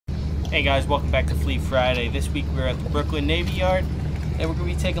Hey guys, welcome back to Fleet Friday. This week we're at the Brooklyn Navy Yard and we're going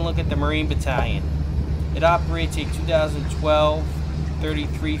to be taking a look at the Marine Battalion. It operates a 2012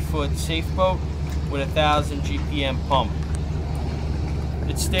 33-foot safe boat with a 1,000 GPM pump.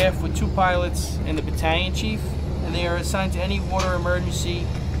 It's staffed with 2 pilots and the battalion chief, and they are assigned to any water emergency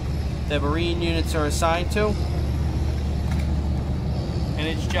that Marine units are assigned to. And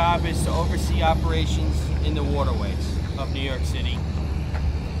its job is to oversee operations in the waterways of New York City.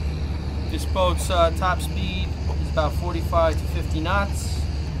 This boat's top speed is about 45 to 50 knots,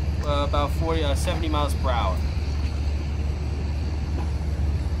 about 70 miles per hour.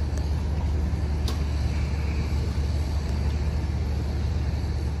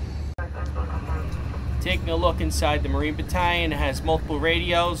 Taking a look inside the Marine Battalion, it has multiple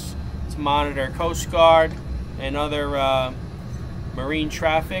radios to monitor Coast Guard and other marine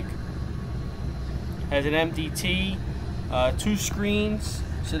traffic. Has an MDT, 2 screens,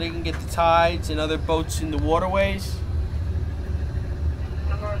 so they can get the tides and other boats in the waterways.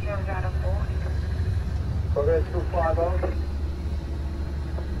 You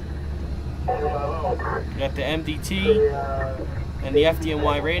got the MDT and the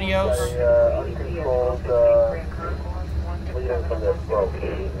Fdny radios.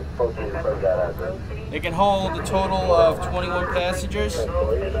 They can hold a total of 21 passengers.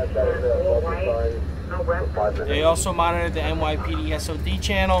 They also monitor the NYPD SOD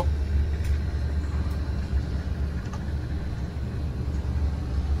channel.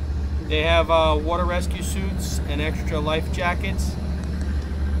 They have water rescue suits and extra life jackets.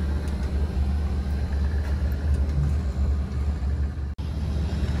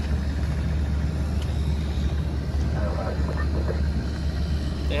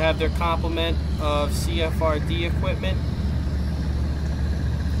 They have their complement of CFRD equipment.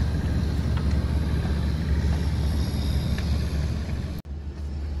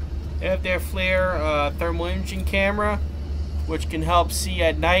 They have their flare thermal imaging camera, which can help see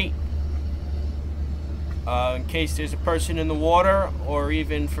at night in case there's a person in the water or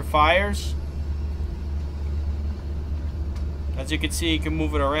even for fires. As you can see, you can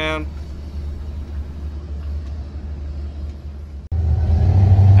move it around.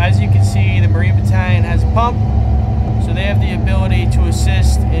 As you can see, the Marine Battalion has a pump, so they have the ability to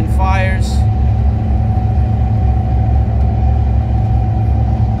assist in fires.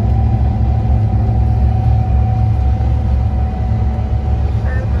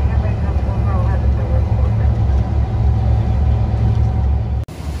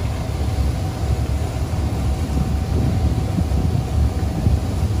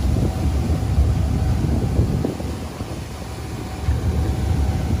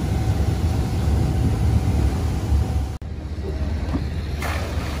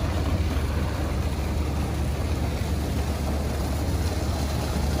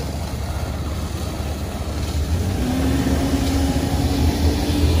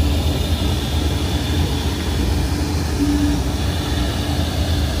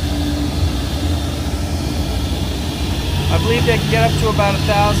 I believe they can get up to about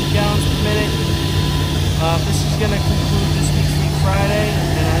 1,000 gallons per minute. This is going to conclude this week's Fleet Friday,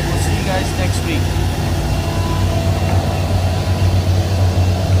 and I will see you guys next week.